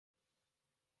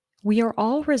We are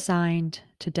all resigned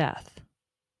to death.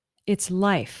 It's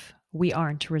life we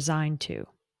aren't resigned to.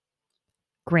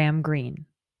 Graham Greene.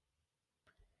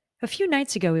 A few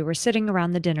nights ago, we were sitting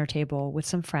around the dinner table with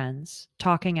some friends,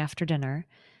 talking after dinner.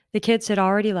 The kids had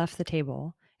already left the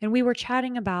table, and we were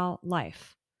chatting about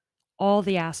life, all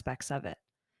the aspects of it,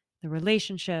 the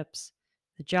relationships,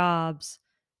 the jobs,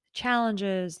 the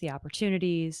challenges, the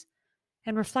opportunities,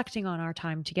 and reflecting on our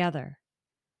time together.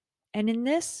 And in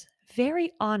this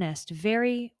very honest,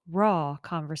 very raw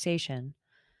conversation,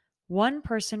 one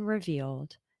person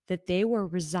revealed that they were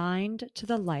resigned to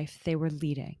the life they were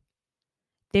leading.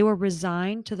 They were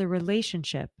resigned to the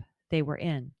relationship they were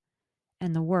in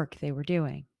and the work they were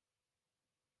doing.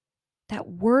 That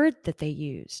word that they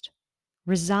used,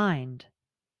 resigned,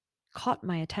 caught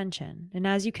my attention. And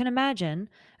as you can imagine,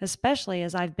 especially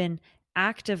as I've been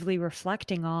actively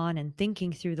reflecting on and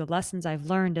thinking through the lessons I've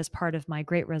learned as part of my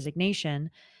great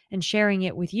resignation and sharing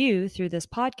it with you through this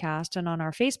podcast and on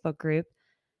our Facebook group,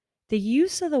 the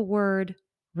use of the word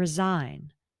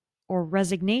resign or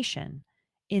resignation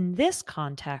in this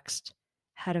context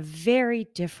had a very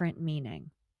different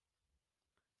meaning.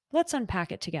 Let's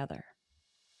unpack it together.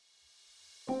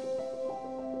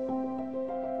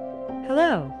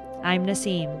 Hello, I'm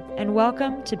Naseem, and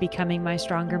welcome to Becoming My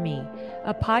Stronger Me,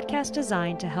 a podcast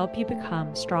designed to help you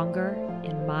become stronger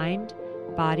in mind,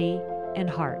 body, and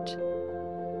heart.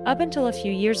 Up until a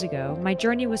few years ago, my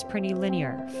journey was pretty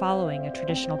linear, following a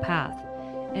traditional path.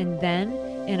 And then,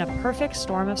 in a perfect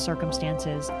storm of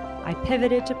circumstances, I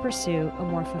pivoted to pursue a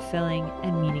more fulfilling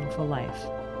and meaningful life.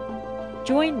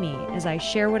 Join me as I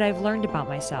share what I've learned about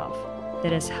myself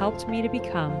that has helped me to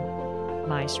become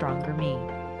my stronger me.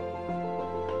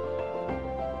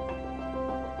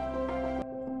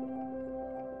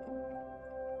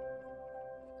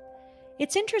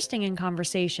 It's interesting in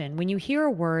conversation when you hear a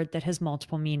word that has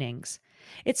multiple meanings.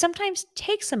 It sometimes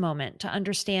takes a moment to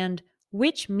understand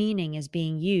which meaning is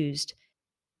being used.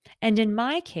 And in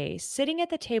my case, sitting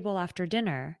at the table after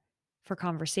dinner for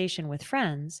conversation with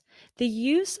friends, the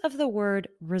use of the word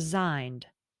resigned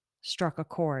struck a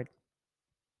chord.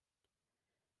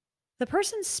 The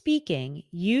person speaking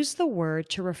used the word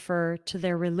to refer to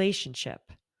their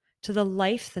relationship, to the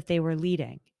life that they were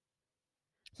leading.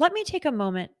 Let me take a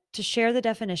moment to share the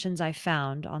definitions I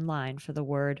found online for the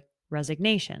word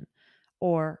resignation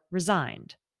or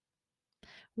resigned.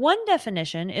 One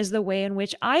definition is the way in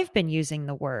which I've been using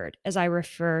the word as I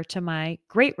refer to my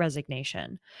great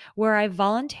resignation, where I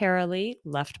voluntarily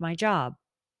left my job.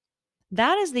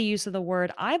 That is the use of the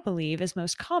word I believe is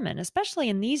most common, especially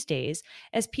in these days,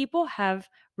 as people have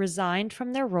resigned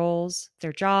from their roles,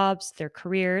 their jobs, their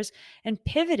careers, and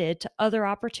pivoted to other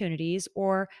opportunities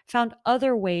or found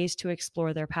other ways to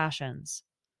explore their passions.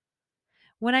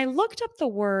 When I looked up the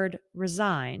word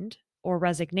resigned or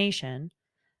resignation,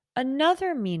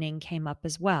 another meaning came up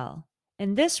as well,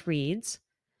 and this reads,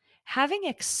 having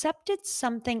accepted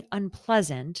something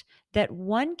unpleasant that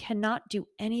one cannot do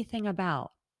anything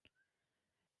about.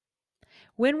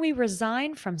 When we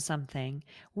resign from something,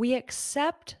 we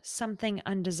accept something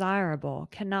undesirable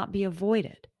cannot be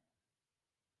avoided.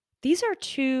 These are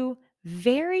two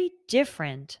very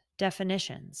different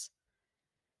definitions.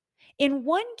 In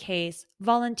one case,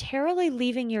 voluntarily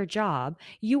leaving your job,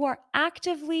 you are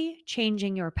actively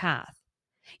changing your path.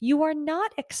 You are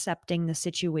not accepting the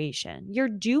situation. You're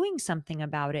doing something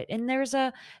about it. And there's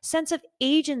a sense of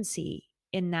agency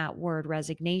in that word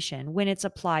resignation when it's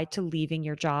applied to leaving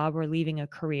your job or leaving a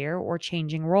career or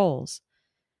changing roles.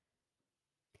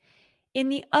 In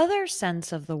the other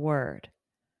sense of the word,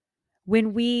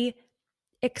 when we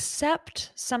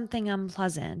accept something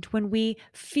unpleasant, when we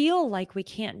feel like we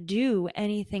can't do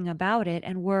anything about it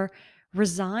and we're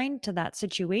resigned to that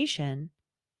situation,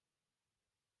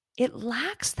 it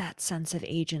lacks that sense of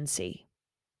agency.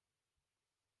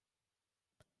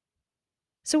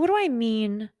 So, what do I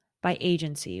mean by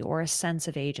agency or a sense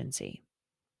of agency?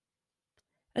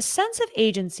 A sense of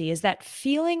agency is that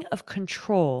feeling of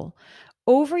control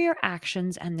over your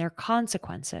actions and their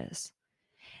consequences.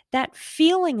 That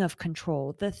feeling of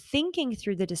control, the thinking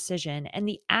through the decision, and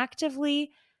the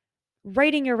actively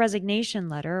writing your resignation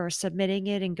letter or submitting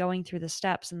it and going through the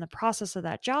steps in the process of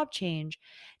that job change,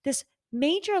 this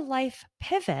major life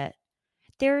pivot,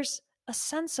 there's a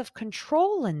sense of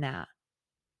control in that.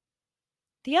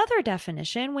 The other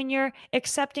definition, when you're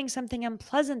accepting something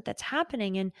unpleasant that's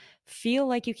happening and feel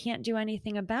like you can't do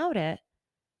anything about it,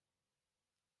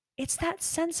 it's that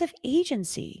sense of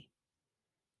agency,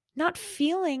 not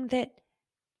feeling that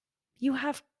you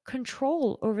have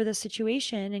control over the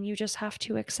situation and you just have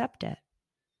to accept it.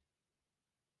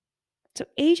 So,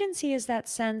 agency is that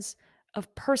sense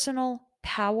of personal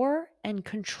power and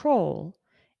control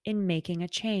in making a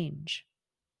change.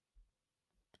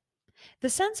 The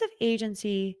sense of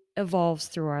agency evolves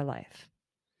through our life.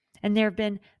 And there have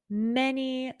been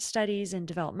many studies in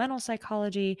developmental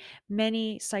psychology.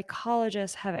 Many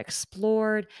psychologists have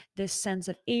explored this sense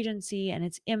of agency and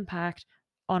its impact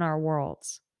on our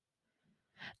worlds.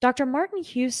 Dr. Martin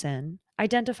Hewson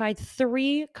identified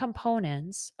 3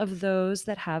 components of those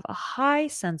that have a high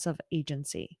sense of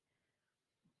agency: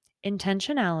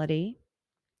 intentionality,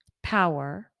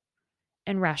 power,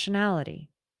 and rationality.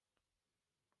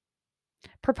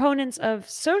 Proponents of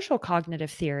social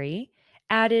cognitive theory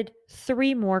added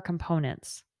 3 more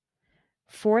components: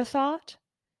 forethought,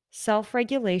 self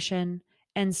regulation,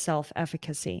 and self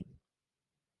efficacy.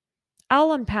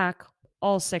 I'll unpack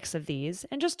all 6 of these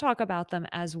and just talk about them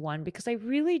as one because I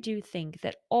really do think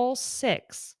that all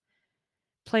 6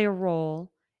 play a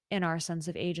role in our sense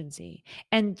of agency.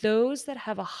 And those that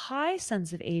have a high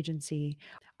sense of agency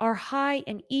are high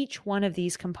in each one of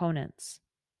these components.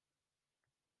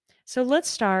 So let's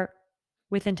start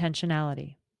with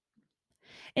intentionality.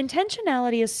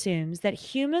 Intentionality assumes that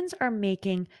humans are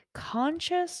making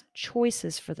conscious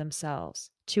choices for themselves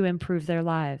to improve their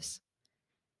lives.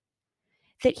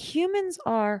 That humans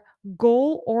are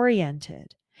goal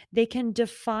oriented. They can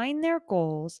define their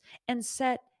goals and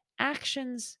set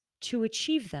actions to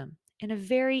achieve them in a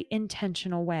very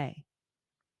intentional way.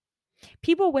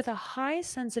 People with a high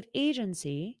sense of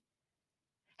agency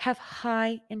have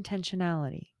high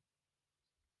intentionality.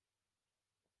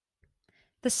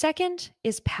 The second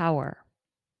is power.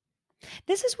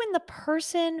 This is when the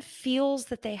person feels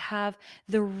that they have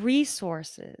the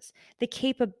resources, the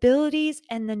capabilities,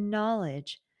 and the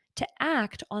knowledge to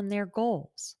act on their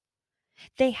goals.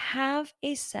 They have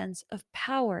a sense of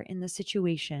power in the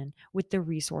situation with the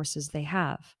resources they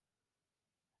have.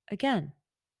 Again,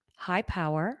 high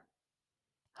power,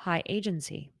 high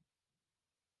agency.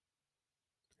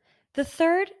 The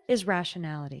third is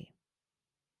rationality.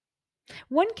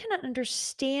 One can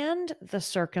understand the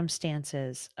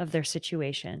circumstances of their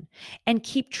situation and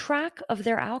keep track of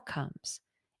their outcomes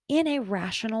in a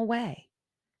rational way.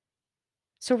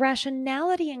 So,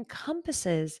 rationality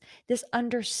encompasses this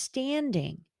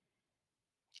understanding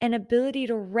and ability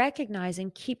to recognize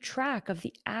and keep track of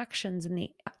the actions and the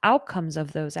outcomes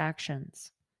of those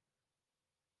actions.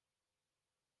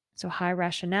 So, high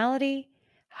rationality,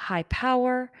 high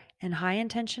power, and high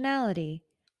intentionality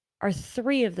are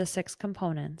 3 of the 6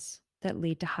 components that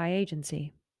lead to high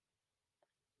agency.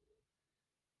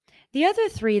 The other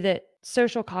 3 that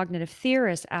social cognitive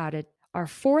theorists added are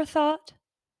forethought,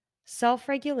 self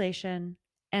regulation,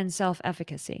 and self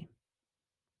efficacy.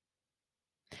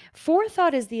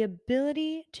 Forethought is the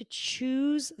ability to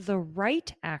choose the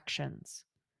right actions,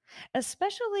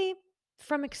 especially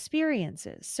from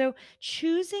experiences. So,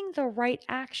 choosing the right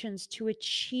actions to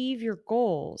achieve your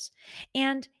goals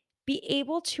and be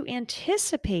able to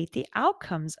anticipate the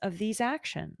outcomes of these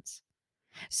actions.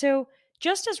 So,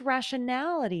 just as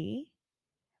rationality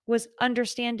was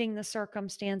understanding the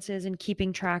circumstances and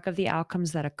keeping track of the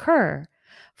outcomes that occur,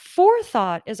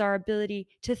 forethought is our ability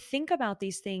to think about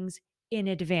these things in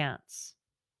advance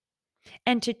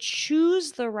and to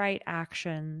choose the right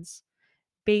actions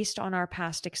based on our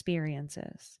past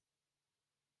experiences.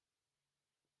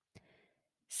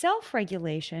 Self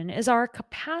regulation is our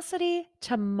capacity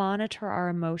to monitor our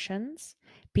emotions,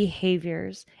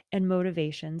 behaviors, and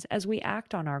motivations as we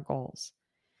act on our goals.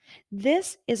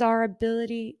 This is our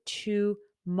ability to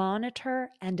monitor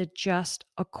and adjust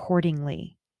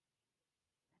accordingly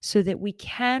so that we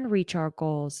can reach our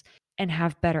goals and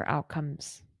have better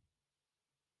outcomes.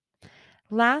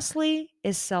 Lastly,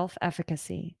 is self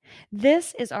efficacy.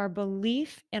 This is our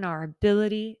belief in our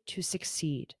ability to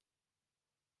succeed.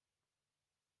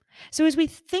 So, as we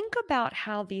think about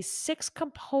how these 6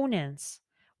 components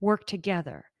work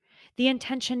together, the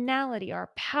intentionality, our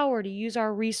power to use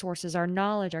our resources, our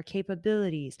knowledge, our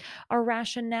capabilities, our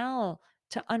rationale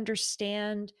to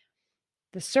understand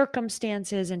the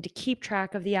circumstances and to keep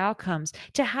track of the outcomes,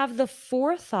 to have the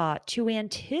forethought to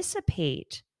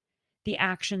anticipate the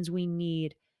actions we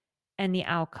need and the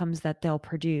outcomes that they'll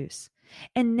produce,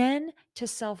 and then to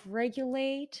self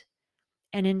regulate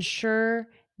and ensure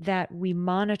that we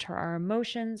monitor our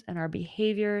emotions and our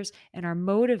behaviors and our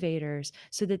motivators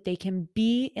so that they can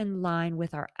be in line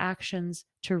with our actions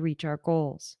to reach our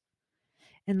goals.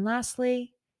 And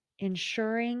lastly,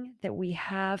 ensuring that we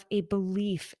have a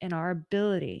belief in our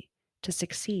ability to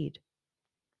succeed.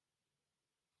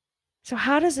 So,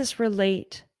 how does this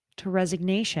relate to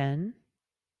resignation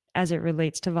as it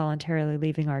relates to voluntarily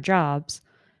leaving our jobs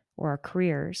or our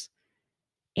careers,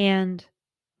 and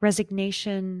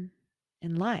resignation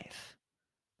in life,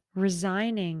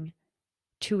 resigning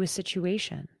to a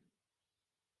situation.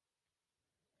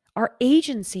 Our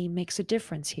agency makes a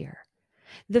difference here.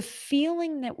 The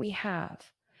feeling that we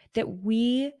have that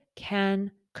we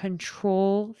can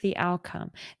control the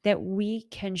outcome, that we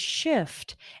can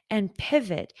shift and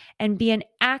pivot and be an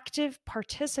active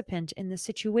participant in the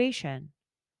situation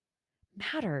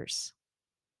matters.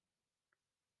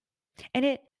 And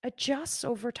it adjusts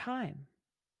over time.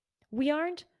 We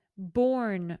aren't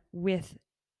born with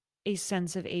a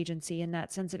sense of agency, and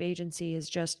that sense of agency is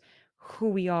just who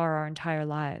we are our entire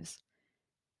lives.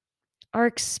 Our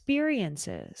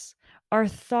experiences, our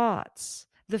thoughts,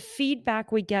 the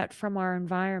feedback we get from our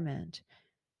environment,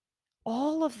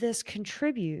 all of this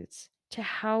contributes to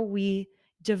how we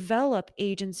develop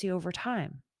agency over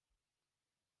time.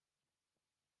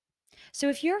 So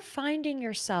if you're finding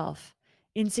yourself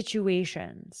in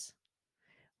situations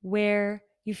where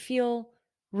you feel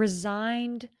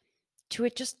resigned to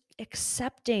it, just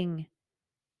accepting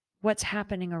what's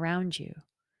happening around you,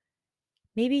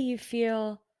 maybe you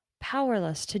feel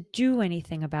powerless to do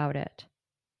anything about it.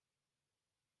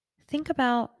 Think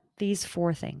about these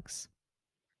 4 things.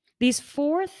 These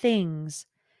 4 things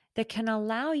that can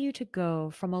allow you to go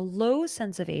from a low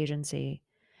sense of agency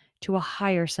to a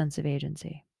higher sense of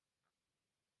agency.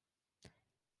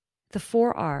 The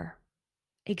 4 are: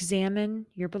 examine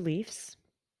your beliefs,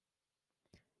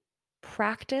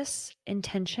 practice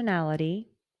intentionality,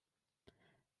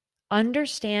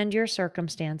 understand your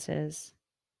circumstances,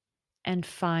 and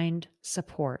find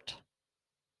support.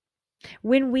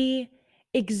 When we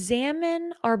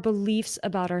examine our beliefs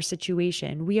about our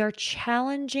situation, we are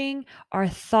challenging our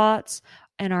thoughts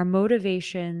and our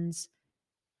motivations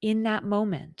in that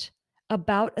moment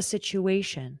about a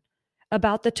situation,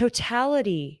 about the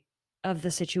totality of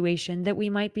the situation that we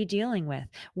might be dealing with,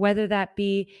 whether that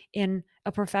be in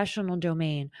a professional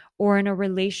domain or in a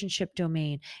relationship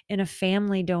domain, in a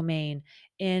family domain,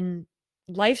 in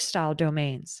lifestyle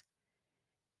domains.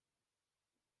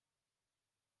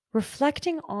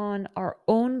 Reflecting on our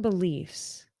own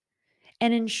beliefs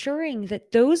and ensuring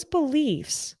that those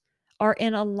beliefs are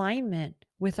in alignment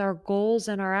with our goals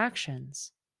and our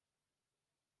actions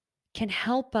can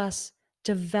help us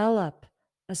develop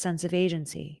a sense of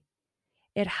agency.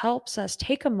 It helps us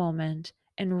take a moment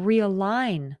and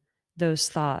realign those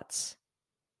thoughts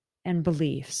and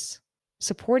beliefs,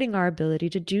 supporting our ability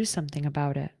to do something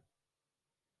about it.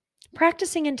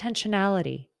 Practicing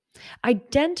intentionality,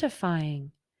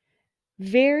 identifying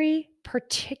very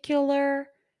particular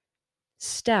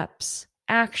steps,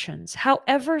 actions,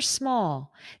 however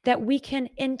small, that we can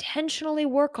intentionally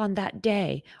work on that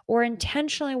day, or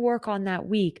intentionally work on that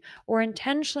week, or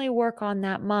intentionally work on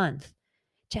that month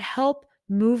to help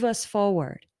move us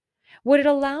forward. What it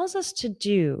allows us to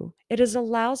do,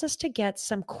 allows us to get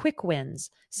some quick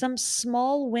wins, some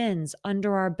small wins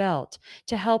under our belt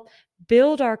to help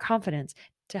build our confidence,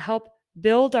 to help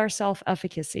build our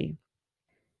self-efficacy.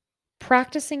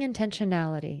 Practicing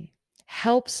intentionality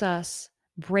helps us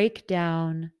break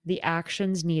down the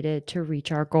actions needed to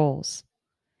reach our goals.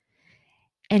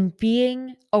 And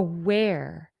being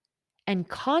aware and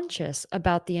conscious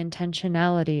about the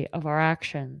intentionality of our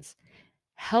actions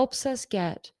helps us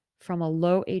get from a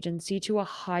low agency to a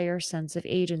higher sense of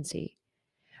agency.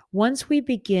 Once we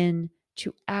begin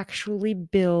to actually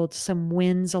build some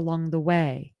wins along the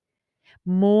way,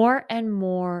 more and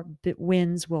more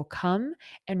wins will come,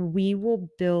 and we will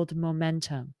build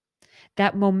momentum.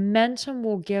 That momentum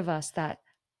will give us that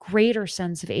greater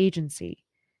sense of agency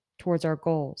towards our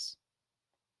goals.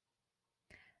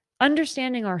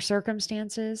 Understanding our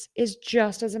circumstances is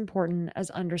just as important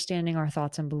as understanding our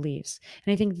thoughts and beliefs.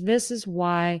 And I think this is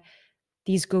why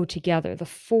these go together. The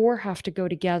 4 have to go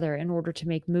together in order to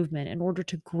make movement, in order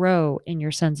to grow in your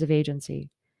sense of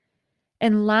agency.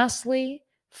 And lastly,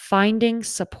 finding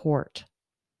support.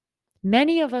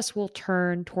 Many of us will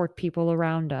turn toward people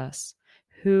around us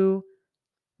who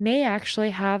may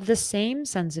actually have the same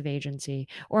sense of agency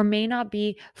or may not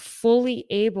be fully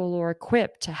able or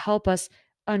equipped to help us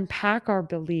unpack our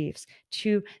beliefs,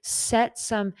 to set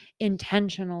some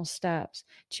intentional steps,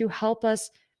 to help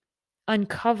us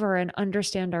uncover and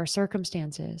understand our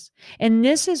circumstances. And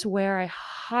this is where I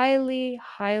highly,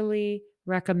 highly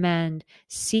recommend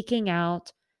seeking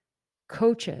out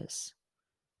coaches,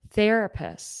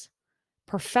 therapists,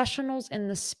 professionals in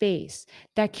the space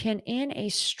that can, in a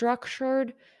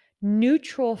structured,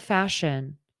 neutral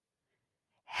fashion,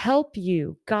 help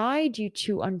you, guide you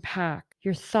to unpack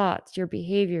your thoughts, your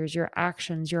behaviors, your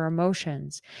actions, your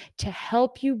emotions, to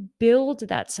help you build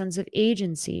that sense of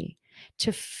agency,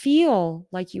 to feel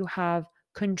like you have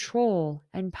control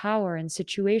and power in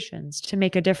situations to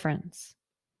make a difference.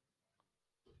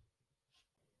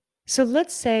 So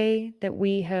let's say that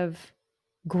we have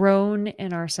grown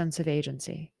in our sense of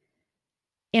agency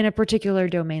in a particular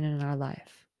domain in our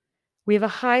life. We have a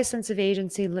high sense of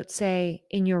agency, let's say,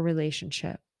 in your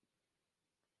relationship.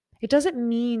 It doesn't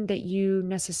mean that you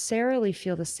necessarily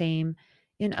feel the same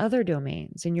in other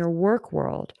domains, in your work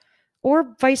world,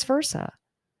 or vice versa.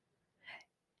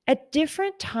 At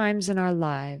different times in our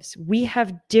lives, we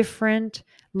have different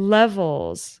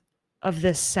levels of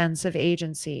this sense of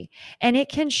agency, and it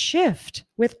can shift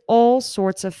with all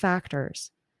sorts of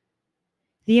factors.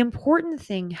 The important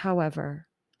thing, however,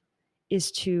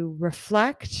 is to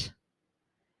reflect,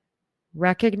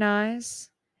 recognize,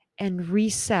 and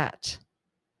reset.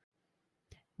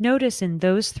 Notice in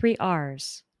those 3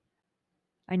 R's,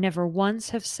 I never once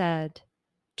have said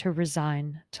to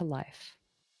resign to life.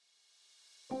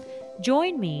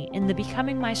 Join me in the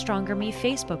Becoming My Stronger Me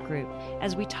Facebook group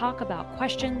as we talk about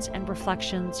questions and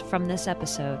reflections from this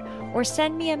episode, or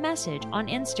send me a message on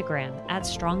Instagram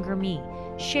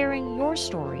 @StrongerMe, sharing your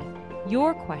story,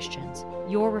 your questions,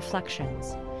 your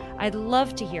reflections. I'd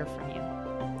love to hear from you.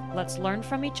 Let's learn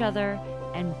from each other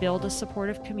and build a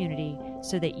supportive community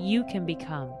so that you can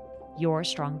become your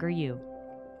stronger you.